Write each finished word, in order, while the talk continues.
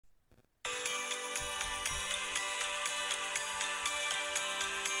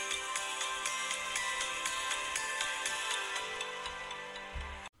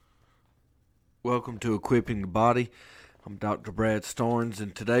Welcome to Equipping the Body. I'm Dr. Brad Starnes,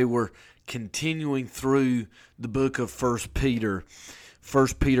 and today we're continuing through the book of 1 Peter, 1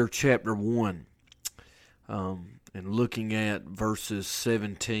 Peter chapter 1, and looking at verses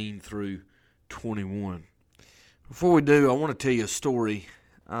 17 through 21. Before we do, I want to tell you a story.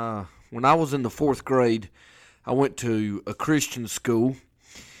 When I was in the 4th grade, I went to a Christian school,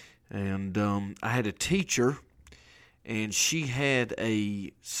 and I had a teacher, and she had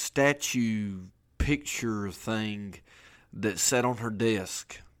a statue picture thing that sat on her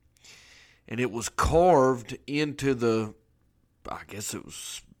desk. And it was carved into I guess it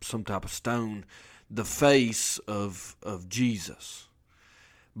was some type of stone, the face of Jesus.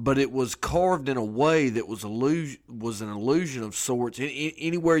 But it was carved in a way that was an illusion of sorts.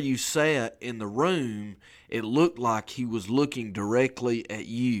 Anywhere you sat in the room, it looked like he was looking directly at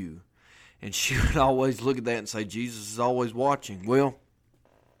you. And she would always look at that and say, Jesus is always watching. Well,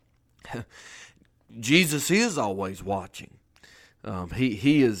 Jesus is always watching.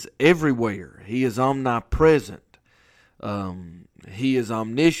 He is everywhere. He is omnipresent. He is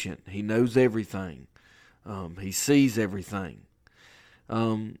omniscient. He knows everything. He sees everything.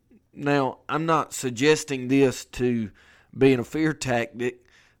 Now, I'm not suggesting this to being a fear tactic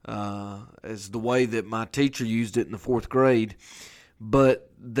as the way that my teacher used it in the 4th grade,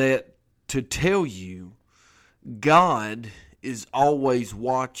 but that to tell you, God is always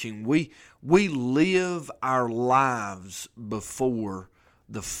watching. We live our lives before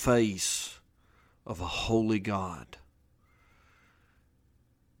the face of a holy God.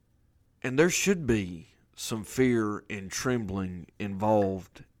 And there should be some fear and trembling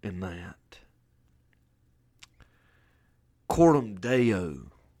involved in that. Coram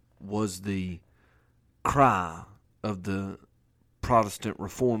Deo was the cry of the Protestant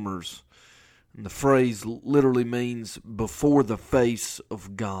reformers. And the phrase literally means before the face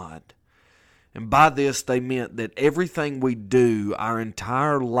of God. And by this they meant that everything we do, our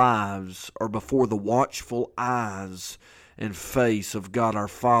entire lives, are before the watchful eyes and face of God our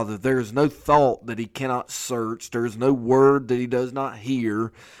Father. There is no thought that He cannot search. There is no word that He does not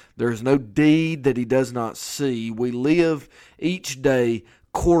hear. There is no deed that He does not see. We live each day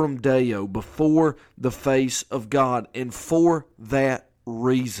coram Deo, before the face of God. And for that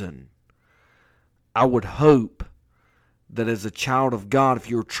reason, I would hope that as a child of God, if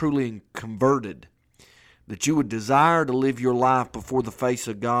you're truly converted, that you would desire to live your life before the face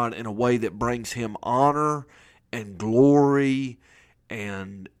of God in a way that brings Him honor and glory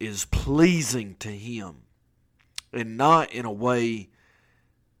and is pleasing to Him, and not in a way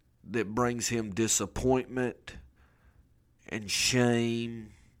that brings Him disappointment and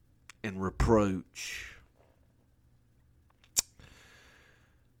shame and reproach.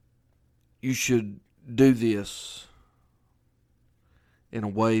 You should do this in a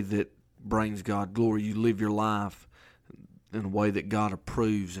way that brings God glory. You live your life in a way that God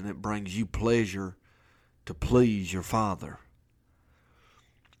approves, and it brings you pleasure to please your Father.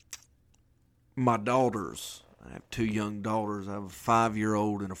 My daughters, I have 2 young daughters. I have a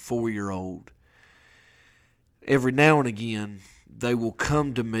 5-year-old and a 4-year-old. Every now and again, they will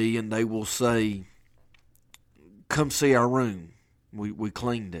come to me and they will say, come see our room. We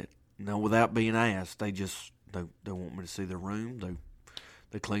cleaned it. No, without being asked, they want me to see their room.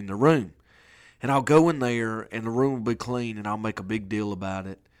 They clean their room. And I'll go in there, and the room will be clean, and I'll make a big deal about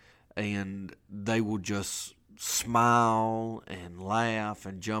it. And they will just smile and laugh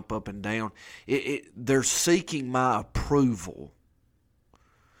and jump up and down. They're seeking my approval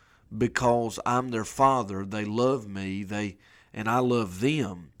because I'm their father. They love me, and I love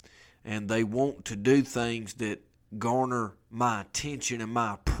them. And they want to do things that garner my attention and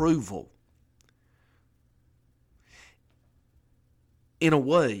my approval. In a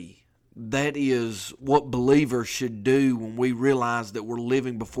way, that is what believers should do when we realize that we're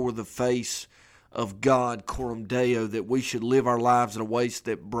living before the face of God, Coram Deo, that we should live our lives in a way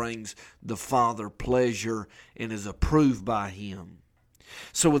that brings the Father pleasure and is approved by Him.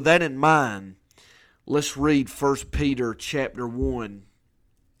 So with that in mind, let's read 1 Peter chapter 1,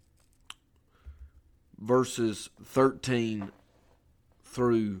 verses 13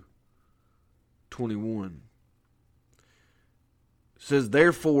 through 21. It says,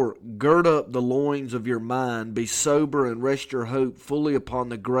 therefore, gird up the loins of your mind, be sober, and rest your hope fully upon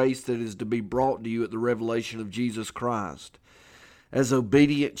the grace that is to be brought to you at the revelation of Jesus Christ. As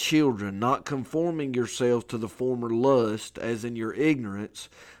obedient children, not conforming yourselves to the former lust, as in your ignorance,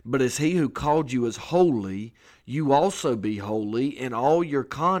 but as He who called you is holy, you also be holy in all your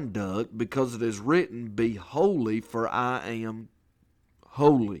conduct, because it is written, be holy, for I am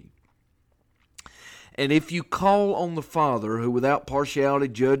holy. And if you call on the Father, who without partiality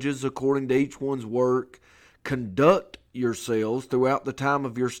judges according to each one's work, conduct yourselves throughout the time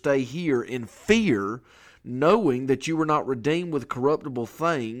of your stay here in fear, knowing that you were not redeemed with corruptible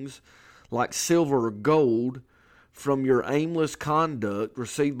things like silver or gold from your aimless conduct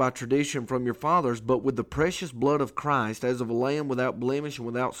received by tradition from your fathers, but with the precious blood of Christ, as of a lamb without blemish and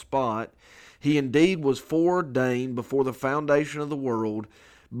without spot. He indeed was foreordained before the foundation of the world,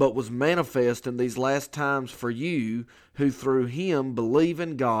 but was manifest in these last times for you, who through him believe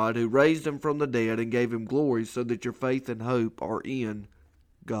in God, who raised him from the dead and gave him glory, so that your faith and hope are in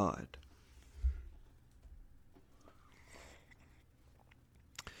God.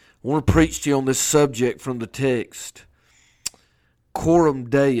 I want to preach to you on this subject from the text. Coram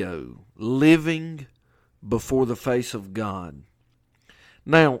Deo, living before the face of God.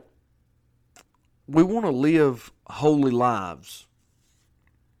 Now, we want to live holy lives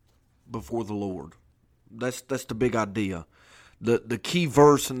before the Lord. That's the big idea. The key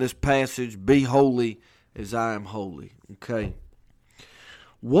verse in this passage, be holy as I am holy. Okay.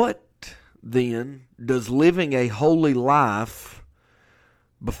 What then does living a holy life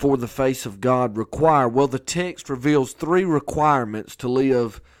before the face of God require? Well, the text reveals 3 requirements to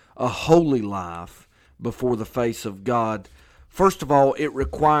live a holy life before the face of God. First of all, it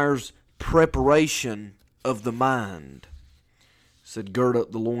requires preparation of the mind. It said, gird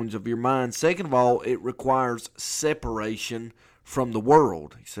up the loins of your mind. Second of all, it requires separation from the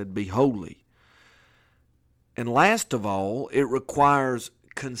world. He said, be holy. And last of all, it requires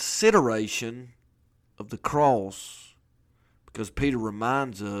consideration of the cross. Because Peter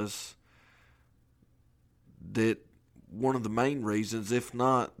reminds us that one of the main reasons, if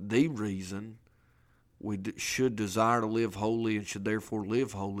not the reason, we should desire to live holy and should therefore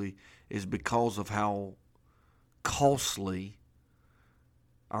live holy is because of how costly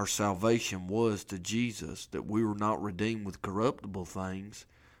our salvation was to Jesus, that we were not redeemed with corruptible things,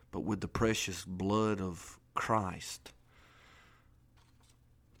 but with the precious blood of Christ.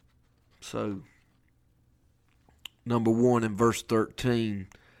 So, number 1 in verse 13,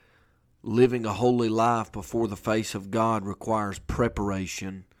 living a holy life before the face of God requires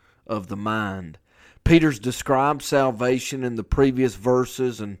preparation of the mind. Peter's described salvation in the previous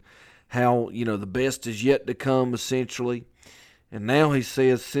verses and how, the best is yet to come, essentially. And now he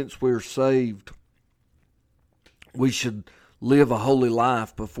says, since we're saved, we should live a holy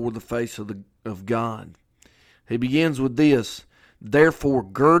life before the face of God. He begins with this, therefore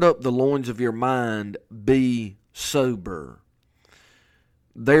gird up the loins of your mind, be sober.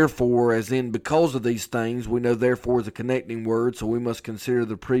 Therefore, as in because of these things, we know therefore is a connecting word, so we must consider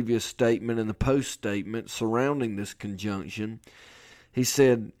the previous statement and the post-statement surrounding this conjunction. He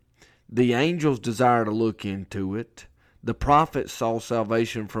said, the angels desire to look into it. The prophets saw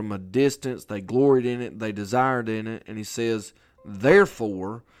salvation from a distance. They gloried in it. They desired in it. And he says,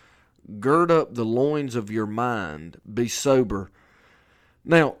 therefore, gird up the loins of your mind. Be sober.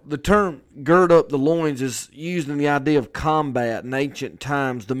 Now, the term gird up the loins is used in the idea of combat in ancient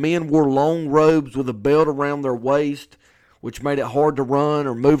times. The men wore long robes with a belt around their waist, which made it hard to run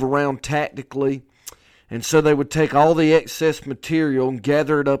or move around tactically. And so they would take all the excess material and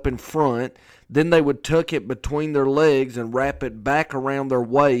gather it up in front. Then they would tuck it between their legs and wrap it back around their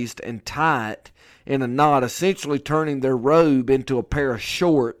waist and tie it in a knot, essentially turning their robe into a pair of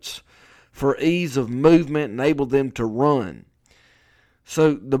shorts for ease of movement and enable them to run.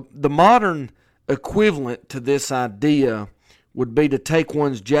 So the modern equivalent to this idea would be to take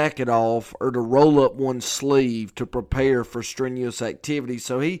one's jacket off or to roll up one's sleeve to prepare for strenuous activity.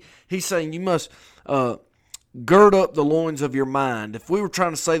 So he's saying you must gird up the loins of your mind. If we were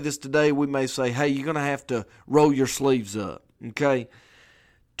trying to say this today, we may say, hey, you're going to have to roll your sleeves up, okay?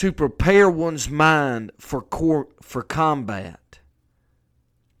 To prepare one's mind for combat.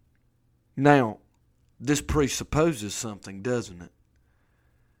 Now, this presupposes something, doesn't it?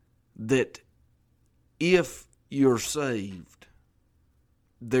 That if you're saved,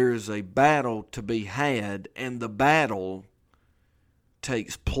 there is a battle to be had, and the battle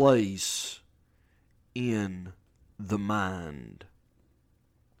takes place in the mind.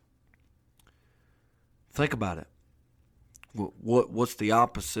 Think about it. What's the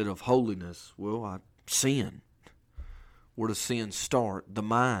opposite of holiness? Well, sin. Where does sin start? The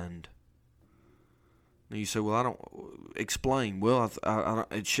mind. And you say, well, I don't explain. Well,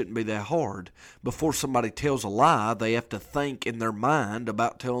 it shouldn't be that hard. Before somebody tells a lie, they have to think in their mind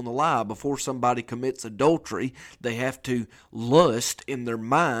about telling the lie. Before somebody commits adultery, they have to lust in their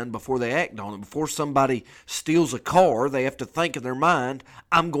mind before they act on it. Before somebody steals a car, they have to think in their mind,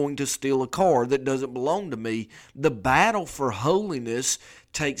 I'm going to steal a car that doesn't belong to me. The battle for holiness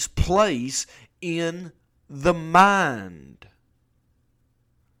takes place in the mind.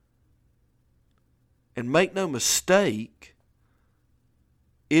 And make no mistake,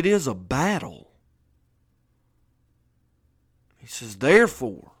 it is a battle. He says,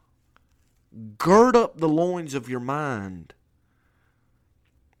 therefore, gird up the loins of your mind.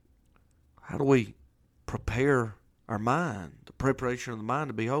 How do we prepare our mind? The preparation of the mind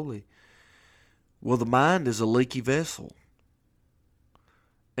to be holy. Well, the mind is a leaky vessel.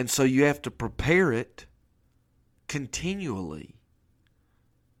 And so you have to prepare it continually.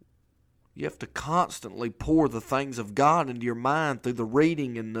 You have to constantly pour the things of God into your mind through the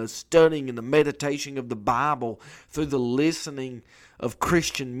reading and the studying and the meditation of the Bible, through the listening of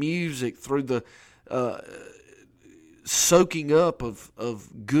Christian music, through the soaking up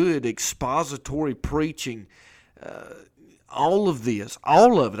of good expository preaching. All of this,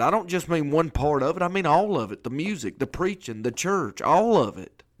 all of it. I don't just mean one part of it. I mean all of it. The music, the preaching, the church, all of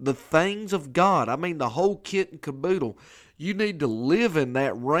it. The things of God. I mean the whole kit and caboodle. You need to live in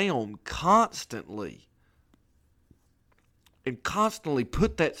that realm constantly. And constantly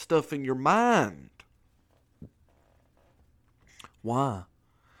put that stuff in your mind. Why?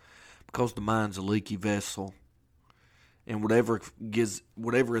 Because the mind's a leaky vessel. And whatever is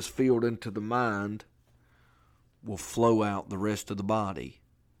filled into the mind will flow out the rest of the body.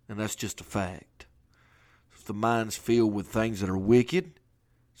 And that's just a fact. If the mind's filled with things that are wicked,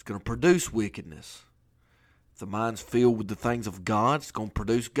 it's going to produce wickedness. If the mind's filled with the things of God, it's going to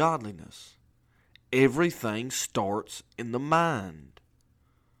produce godliness. Everything starts in the mind.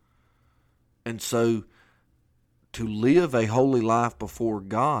 And so, to live a holy life before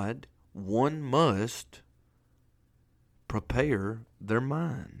God, one must prepare their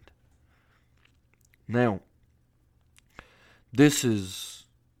mind. Now, this is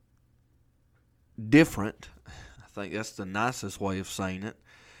different. I think that's the nicest way of saying it.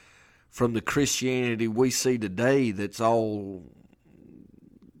 From the Christianity we see today that's all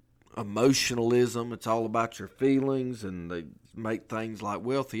emotionalism. It's all about your feelings, and they make things like,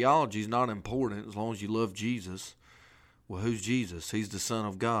 well, theology is not important as long as you love Jesus. Well, who's Jesus? He's the Son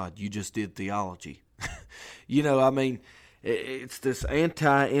of God. You just did theology. It's this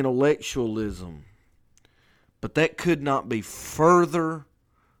anti-intellectualism. But that could not be further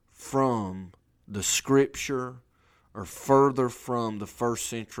from the Scripture or further from the first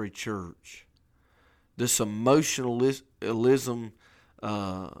century church. This emotionalism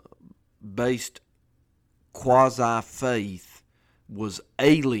based quasi-faith was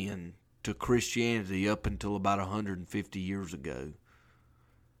alien to Christianity up until about 150 years ago.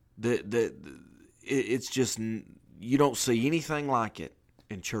 It's just, you don't see anything like it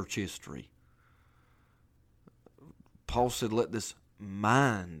in church history. Paul said, let this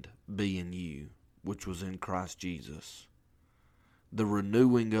mind be in you, which was in Christ Jesus. The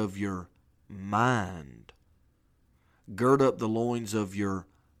renewing of your mind. Gird up the loins of your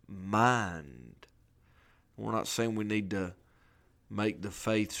mind. We're not saying we need to make the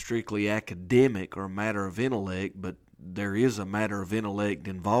faith strictly academic or a matter of intellect, but there is a matter of intellect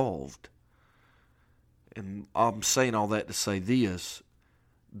involved. And I'm saying all that to say this: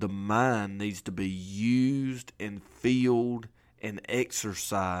 the mind needs to be used and filled and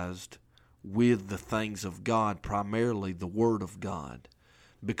exercised with the things of God, primarily the Word of God.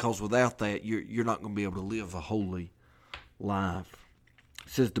 Because without that, you're not going to be able to live a holy life.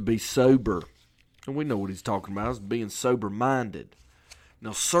 It says to be sober. And we know what he's talking about. It's being sober-minded.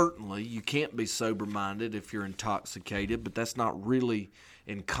 Now, certainly, you can't be sober-minded if you're intoxicated, but that's not really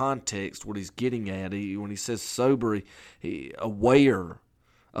in context what he's getting at. When he says sober, aware,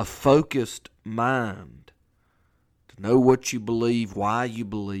 a focused mind, to know what you believe, why you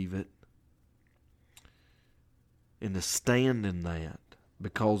believe it, and to stand in that,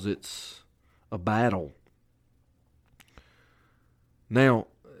 because it's a battle. Now,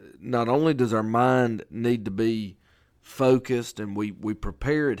 not only does our mind need to be focused and we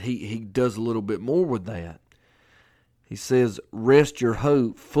prepare it, he does a little bit more with that. He says, rest your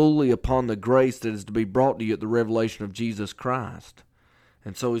hope fully upon the grace that is to be brought to you at the revelation of Jesus Christ.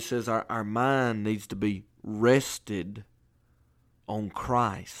 And so he says our mind needs to be rested on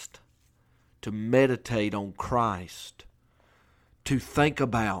Christ, to meditate on Christ, to think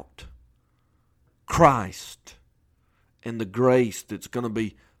about Christ and the grace that's going to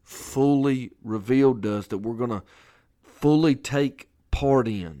be fully revealed to us, that we're going to fully take part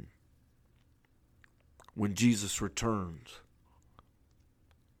in when Jesus returns.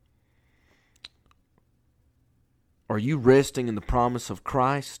 Are you resting in the promise of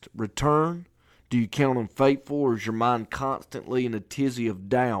Christ's return? Do you count him faithful, or is your mind constantly in a tizzy of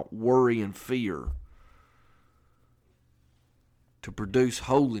doubt, worry, and fear? To produce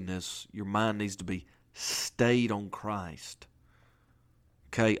holiness, your mind needs to be stayed on Christ.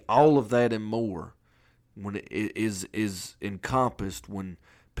 Okay, all of that and more when it is encompassed when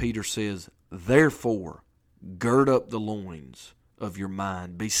Peter says, therefore, gird up the loins of your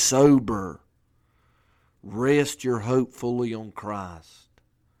mind. Be sober. Rest your hope fully on Christ.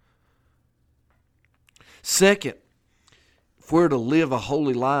 Second, if we're to live a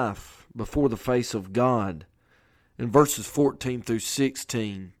holy life before the face of God, in verses 14 through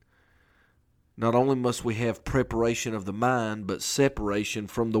 16, not only must we have preparation of the mind, but separation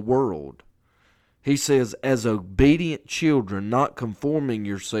from the world. He says, as obedient children, not conforming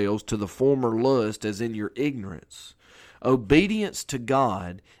yourselves to the former lust as in your ignorance. Obedience to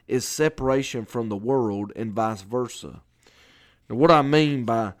God is separation from the world and vice versa. Now, what I mean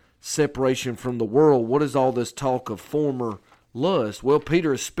by separation from the world, what is all this talk of former lust? Well,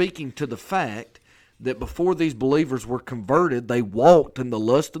 Peter is speaking to the fact that before these believers were converted, they walked in the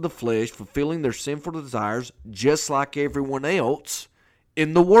lust of the flesh, fulfilling their sinful desires, just like everyone else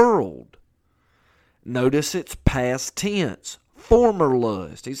in the world. Notice it's past tense, former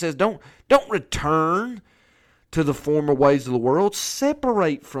lust. He says, don't return to the former ways of the world.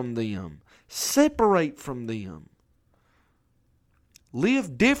 Separate from them. Separate from them.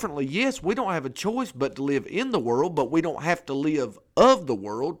 Live differently. Yes, we don't have a choice but to live in the world, but we don't have to live of the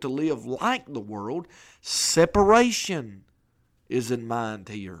world to live like the world. Separation is in mind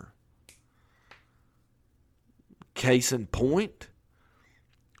here. Case in point,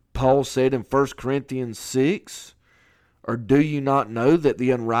 Paul said in 1 Corinthians 6, or do you not know that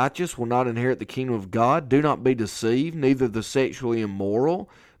the unrighteous will not inherit the kingdom of God? Do not be deceived, neither the sexually immoral,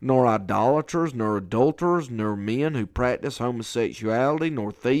 nor idolaters, nor adulterers, nor men who practice homosexuality,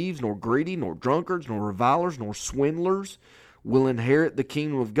 nor thieves, nor greedy, nor drunkards, nor revilers, nor swindlers will inherit the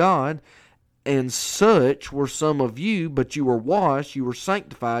kingdom of God. And such were some of you, but you were washed, you were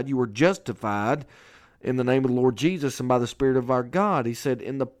sanctified, you were justified in the name of the Lord Jesus and by the Spirit of our God. He said,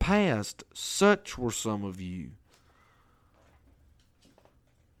 in the past, such were some of you.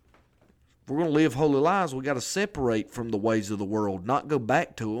 If we're going to live holy lives, we've got to separate from the ways of the world, not go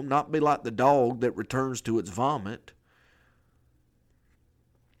back to them, not be like the dog that returns to its vomit.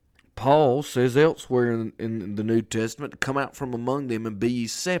 Paul says elsewhere in the New Testament, to come out from among them and be ye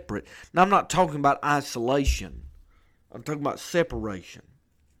separate. Now, I'm not talking about isolation. I'm talking about separation.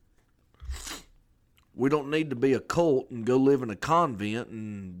 We don't need to be a cult and go live in a convent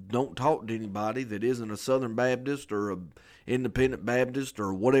and don't talk to anybody that isn't a Southern Baptist or an Independent Baptist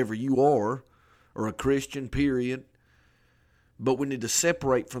or whatever you are, or a Christian, period. But we need to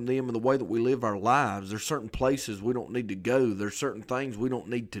separate from them in the way that we live our lives. There's certain places we don't need to go. There's certain things we don't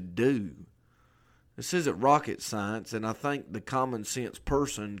need to do. This isn't rocket science, and I think the common sense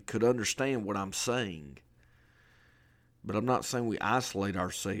person could understand what I'm saying. But I'm not saying we isolate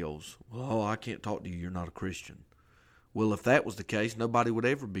ourselves. Well, oh, I can't talk to you. You're not a Christian. Well, if that was the case, nobody would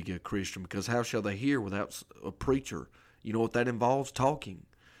ever be a Christian, because how shall they hear without a preacher? You know what that involves? Talking.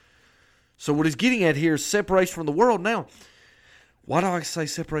 So what he's getting at here is separation from the world. Now, why do I say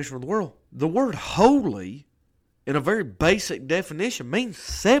separation from the world? The word holy, in a very basic definition, means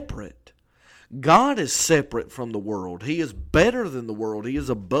separate. God is separate from the world. He is better than the world. He is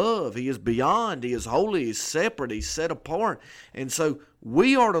above. He is beyond. He is holy. He is separate. He's set apart. And so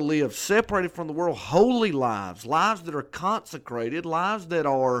we are to live separated from the world, holy lives, lives that are consecrated, lives that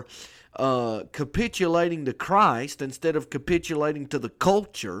are capitulating to Christ instead of capitulating to the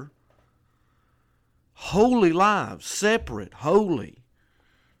culture. Holy lives, separate, holy,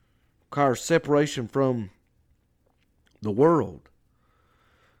 requires separation from the world.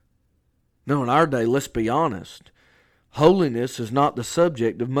 Now, in our day, let's be honest, holiness is not the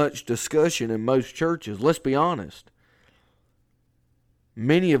subject of much discussion in most churches. Let's be honest.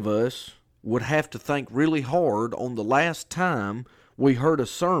 Many of us would have to think really hard on the last time we heard a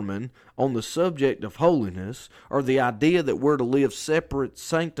sermon on the subject of holiness, or the idea that we're to live separate,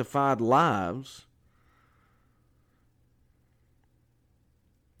 sanctified lives.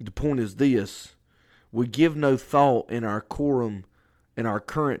 The point is this: we give no thought in our Coram, in our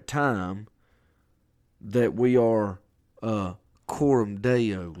current time, that we are Coram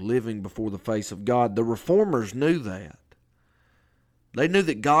Deo, living before the face of God. The Reformers knew that. They knew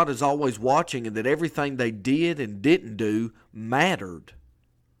that God is always watching and that everything they did and didn't do mattered.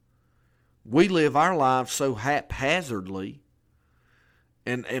 We live our lives so haphazardly,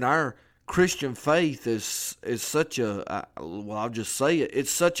 and our Christian faith is such a, well, I'll just say it, it's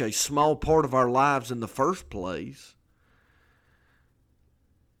such a small part of our lives in the first place,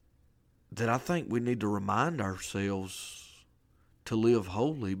 that I think we need to remind ourselves to live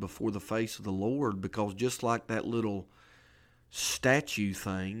holy before the face of the Lord, because just like that little statue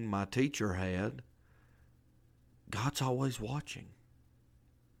thing my teacher had, God's always watching.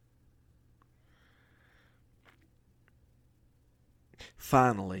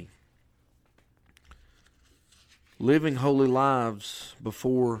 Finally, living holy lives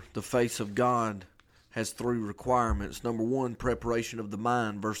before the face of God has three requirements. Number one, preparation of the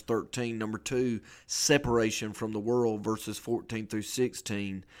mind, verse 13. Number two, separation from the world, verses 14 through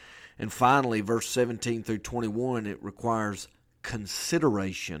 16. And finally, verse 17 through 21, it requires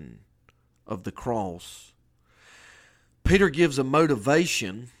consideration of the cross. Peter gives a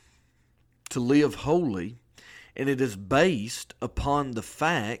motivation to live holy, and it is based upon the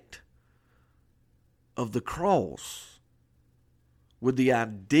fact of the cross, with the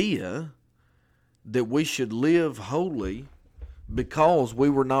idea that we should live holy because we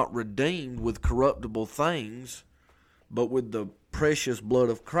were not redeemed with corruptible things, but with the precious blood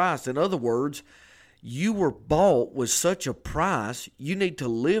of Christ. In other words, you were bought with such a price, you need to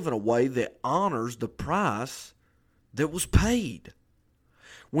live in a way that honors the price that was paid.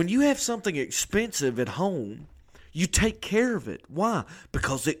 When you have something expensive at home, you take care of it. Why?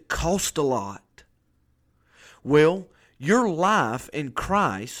 Because it cost a lot. Well, your life in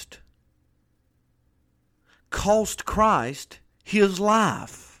Christ cost Christ his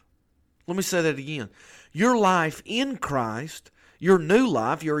life. Let me say that again. Your life in Christ, your new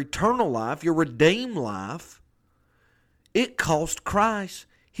life, your eternal life, your redeemed life, it cost Christ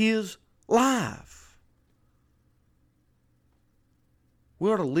his life. We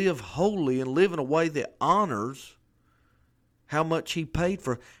ought to live holy and live in a way that honors how much he paid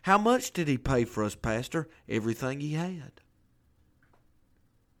for. How much did he pay for us, Pastor? Everything he had.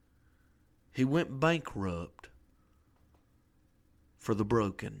 He went bankrupt for the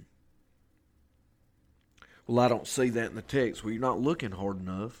broken. Well, I don't see that in the text. Well, you're not looking hard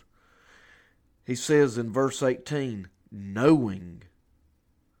enough. He says in verse 18, knowing.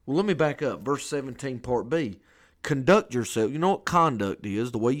 Well, let me back up. Verse 17, part B. Conduct yourself. You know what conduct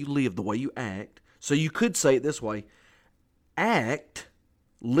is? The way you live, the way you act. So you could say it this way. Act,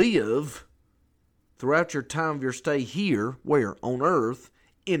 live, throughout your time of your stay here, where? On earth,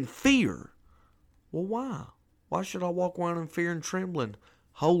 in fear. Well, why? Why should I walk around in fear and trembling?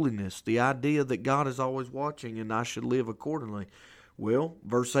 Holiness, the idea that God is always watching and I should live accordingly. Well,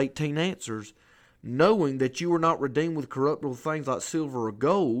 verse 18 answers, knowing that you were not redeemed with corruptible things like silver or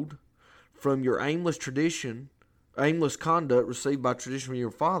gold from your aimless conduct received by tradition from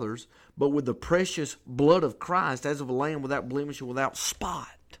your fathers, but with the precious blood of Christ as of a lamb without blemish and without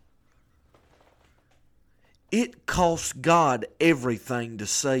spot. It costs God everything to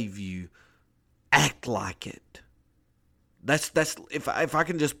save you. Act like it. That's if I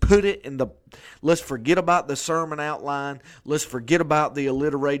can just put it in the, let's forget about the sermon outline, let's forget about the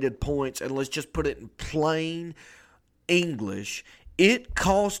alliterated points, and let's just put it in plain English. It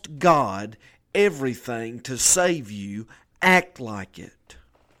cost God everything to save you. Act like it.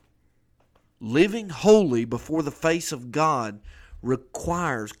 Living holy before the face of God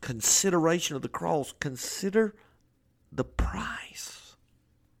requires consideration of the cross. Consider the price.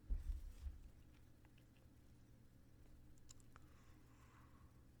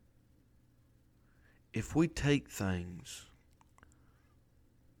 If we take things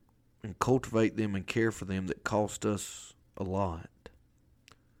and cultivate them and care for them that cost us a lot,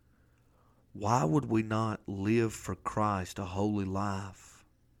 why would we not live for Christ a holy life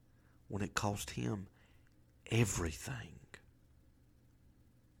when it cost him everything?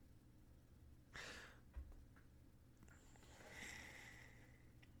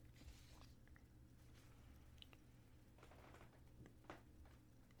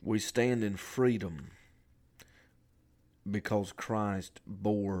 We stand in freedom because Christ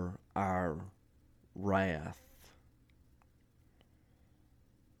bore our wrath.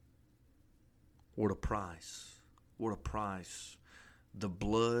 What a price. What a price. The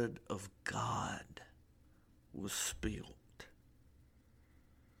blood of God was spilled.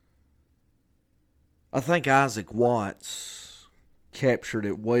 I think Isaac Watts captured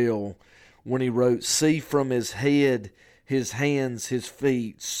it well when he wrote, see from his head, his hands, his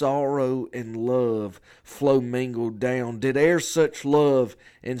feet, sorrow and love flow mingled down. Did e'er such love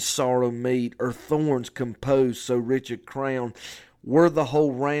and sorrow meet, or thorns compose so rich a crown? Were the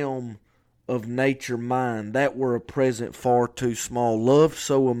whole realm of nature mine, that were a present far too small. Love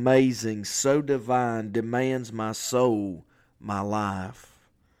so amazing, so divine, demands my soul, my life,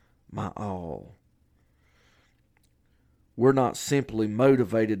 my all. We're not simply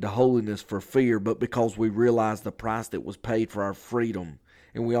motivated to holiness for fear, but because we realize the price that was paid for our freedom,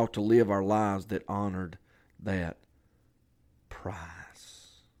 and we ought to live our lives that honored that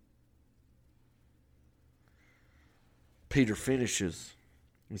price. Peter finishes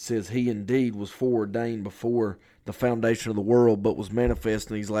He says, He indeed was foreordained before the foundation of the world, but was manifest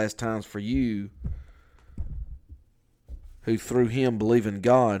in these last times for you, who through Him believe in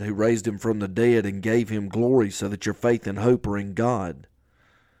God, who raised Him from the dead and gave Him glory, so that your faith and hope are in God.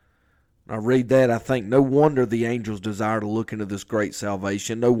 I read that, I think, no wonder the angels desire to look into this great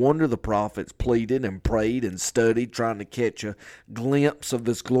salvation. No wonder the prophets pleaded and prayed and studied, trying to catch a glimpse of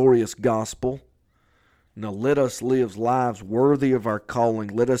this glorious gospel. Now let us live lives worthy of our calling.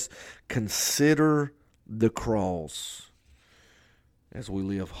 Let us consider the cross as we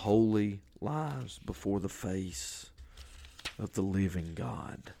live holy lives before the face of the living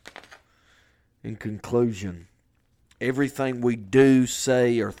God. In conclusion, everything we do,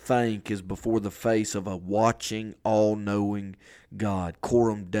 say, or think is before the face of a watching, all-knowing God.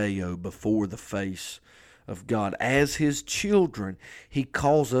 Coram Deo, before the face of God. As His children, He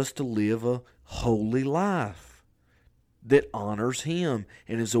calls us to live a holy life that honors Him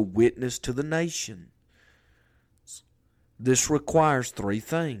and is a witness to the nation. This requires three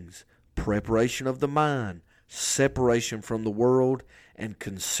things: preparation of the mind, separation from the world, and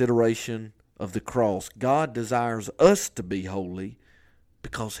consideration of the cross. God desires us to be holy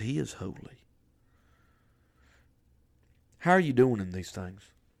because He is holy. How are you doing in these things?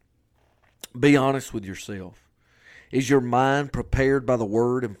 Be honest with yourself. Is your mind prepared by the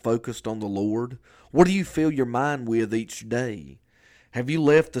Word and focused on the Lord? What do you fill your mind with each day? Have you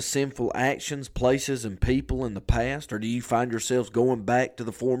left the sinful actions, places, and people in the past? Or do you find yourselves going back to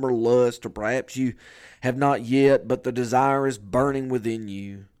the former lust? Or perhaps you have not yet, but the desire is burning within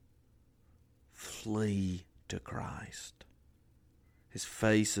you. Flee to Christ. His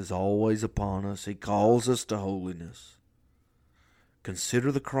face is always upon us. He calls us to holiness.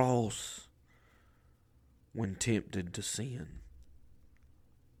 Consider the cross when tempted to sin,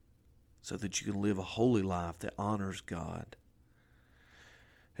 so that you can live a holy life that honors God.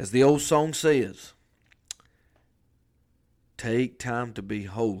 As the old song says, take time to be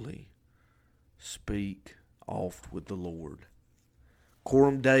holy. Speak oft with the Lord.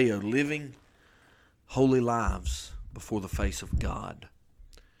 Coram Deo, living holy lives before the face of God.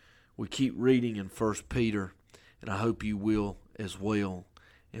 We keep reading in 1 Peter, and I hope you will as well.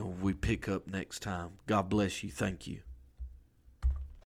 And we pick up next time. God bless you. Thank you.